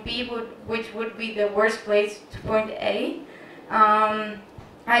point B, which would be the worst place, to point A.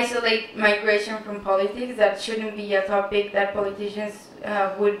 Isolate migration from politics. That shouldn't be a topic that politicians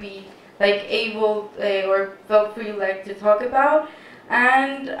would be like able or felt free like to talk about.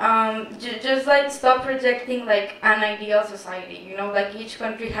 And just like stop projecting like an ideal society. You know, like each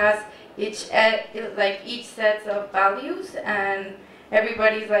country has each set of values, and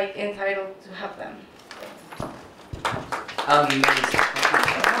everybody's like entitled to have them. Amazing. Thank you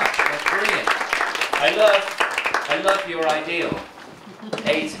so much. That's brilliant. I love your ideal.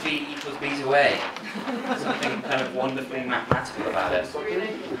 A to B equals B to A. Something kind of wonderfully mathematical about it.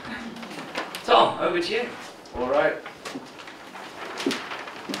 Tom, over to you. All right.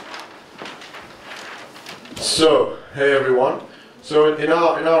 So, hey everyone. So in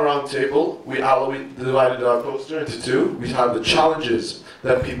our round table, we divided our poster into two. We have the challenges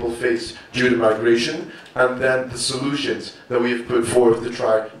that people face due to migration, and then the solutions that we have put forth to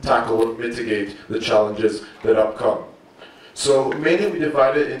try tackle or mitigate the challenges that upcome. So mainly we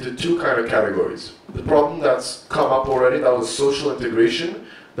divide it into two kind of categories. The problem that's come up already, that was social integration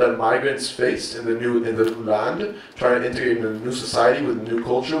that migrants face in the new land, trying to integrate in a new society with a new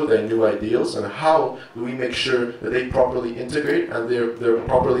culture, with their new ideals, and how do we make sure that they properly integrate and they're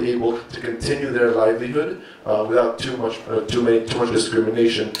properly able to continue their livelihood without too much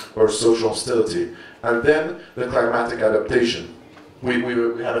discrimination or social hostility. And then the climatic adaptation. We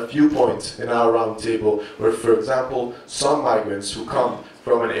had a few points in our round table where, for example, some migrants who come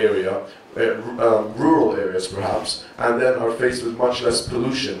from an area, rural areas perhaps, and then are faced with much less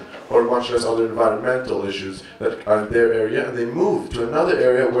pollution or much less other environmental issues that are in their area, and they move to another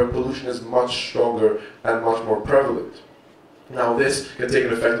area where pollution is much stronger and much more prevalent. Now this can take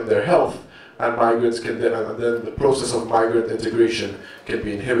an effect on their health, and migrants can then the process of migrant integration can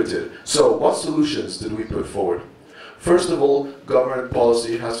be inhibited. So what solutions did we put forward? First of all, government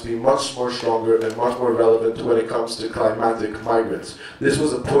policy has to be much more stronger and much more relevant when it comes to climatic migrants. This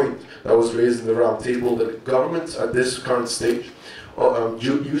was a point that was raised in the round table, that governments at this current stage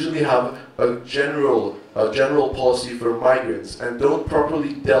usually have a general policy for migrants and don't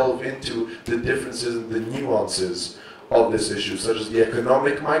properly delve into the differences and the nuances of this issue, such as the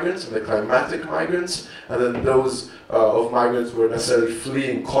economic migrants and the climatic migrants, and then those of migrants who are necessarily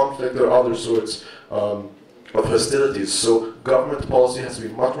fleeing conflict or other sorts of hostilities. So government policy has to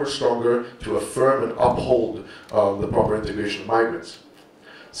be much more stronger to affirm and uphold the proper integration of migrants.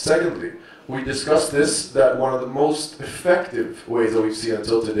 Secondly, we discussed that one of the most effective ways that we've seen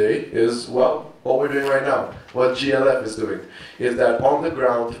until today is, well, what we're doing right now, what GLF is doing, is that on the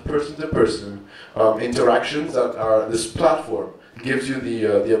ground, person-to-person interactions that are this platform gives you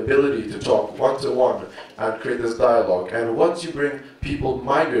the ability to talk one-to-one and create this dialogue. And once you bring people,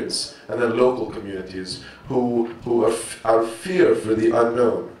 migrants, and then local communities who are fear for the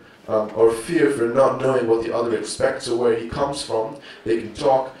unknown, or fear for not knowing what the other expects or where he comes from, they can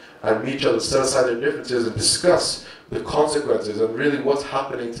talk and meet each other, set aside their differences, and discuss the consequences and really what's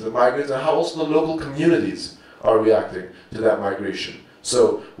happening to the migrants and how also the local communities are reacting to that migration.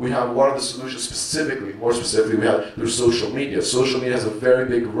 So we have one of the solutions specifically, more specifically, we have through social media. Social media has a very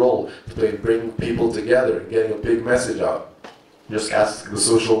big role to play in bringing people together and getting a big message out. Just ask the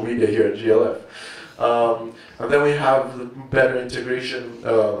social media here at GLF. And then we have the better integration,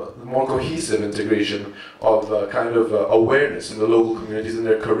 the more cohesive integration of kind of awareness in the local communities in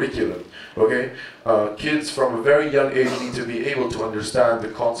their curriculum. Okay, kids from a very young age need to be able to understand the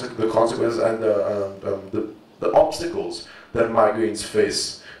consequences and the obstacles that migrants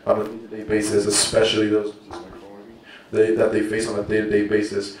face on a day-to-day basis, especially those that they face on a day-to-day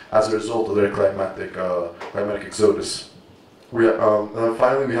basis as a result of their climatic exodus.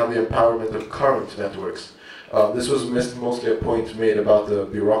 Finally, we have the empowerment of current networks. This was mostly a point made about the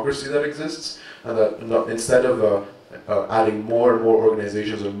bureaucracy that exists, and that instead of adding more and more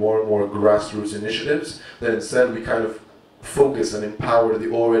organizations and more grassroots initiatives, that instead we kind of focus and empower the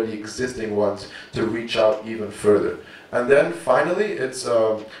already existing ones to reach out even further. And then finally, it's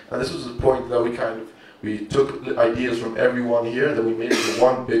and this was the point that we took ideas from everyone here, and then we made it to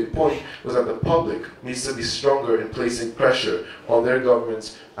one big point, was that the public needs to be stronger in placing pressure on their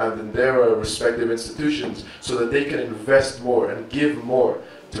governments and in their respective institutions so that they can invest more and give more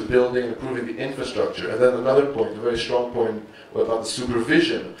to building and improving the infrastructure. And then another point, a very strong point about the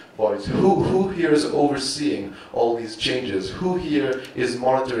supervision bodies. Who here is overseeing all these changes? Who here is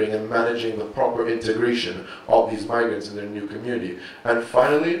monitoring and managing the proper integration of these migrants in their new community? And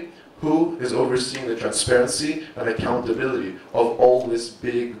finally, who is overseeing the transparency and accountability of all this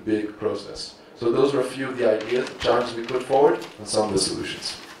big process? So those are a few of the ideas, the challenges we put forward, and some of the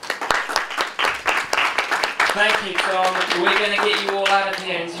solutions. Thank you, Tom. We're going to get you all out of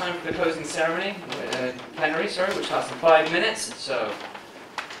here in time for the closing ceremony, plenary, sorry, which lasts in 5 minutes. So,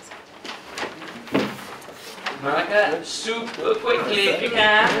 Malika, super quickly if you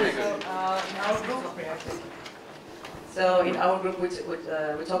can. So in our group, we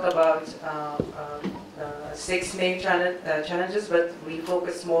talk about 6 main challenges, but we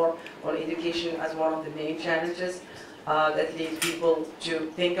focus more on education as one of the main challenges that lead people to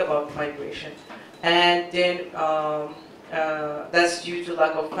think about migration. And then that's due to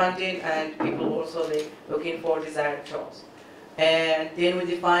lack of funding, and people also looking for desired jobs. And then we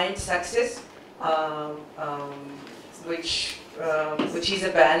define success, which is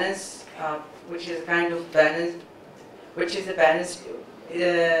a balance, which is a kind of balance. Which is a balance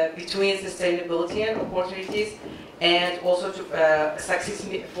between sustainability and opportunities, and also to success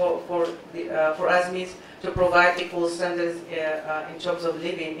for us means to provide equal standards in terms of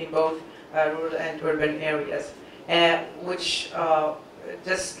living in both rural and urban areas, which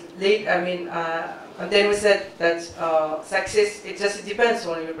just lead. And then we said that success, it just depends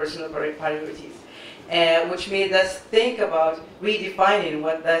on your personal priorities, which made us think about redefining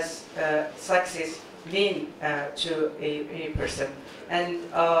what does success mean to a person. And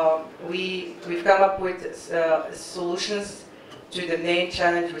we've come up with solutions to the main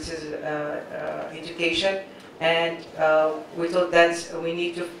challenge, which is education. And we thought that we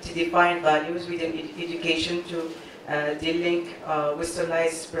need to define values within education to de-link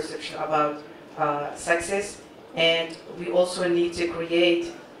westernized perception about success. And we also need to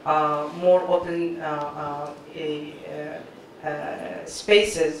create more open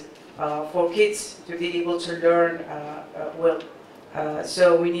spaces for kids to be able to learn well.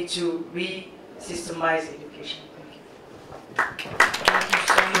 So we need to re-systemize education. Thank you. Thank you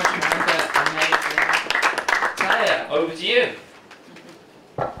so much, Monica. Amazing. Taya, over to you.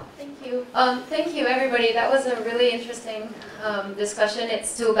 Thank you. Thank you, everybody. That was a really interesting discussion.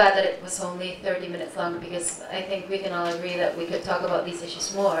 It's too bad that it was only 30 minutes long, because I think we can all agree that we could talk about these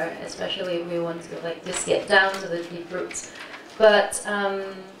issues more, especially if we want to just get down to the deep roots. But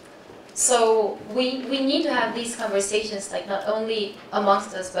so we need to have these conversations, not only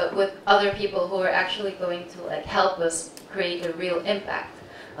amongst us, but with other people who are actually going to help us create a real impact.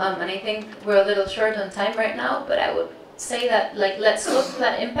 And I think we're a little short on time right now, but I would say that let's look for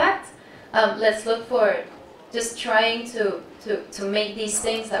that impact. Let's look for just trying to make these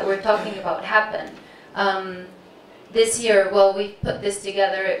things that we're talking about happen. This year, well, we put this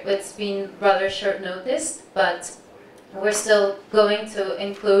together. It's been rather short notice, but we're still going to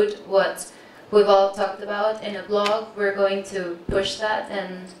include what we've all talked about in a blog. We're going to push that,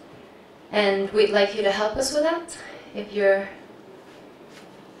 and we'd like you to help us with that if you're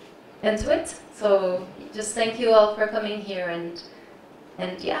into it. So just thank you all for coming here, and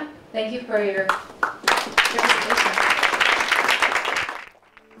yeah, thank you for your participation.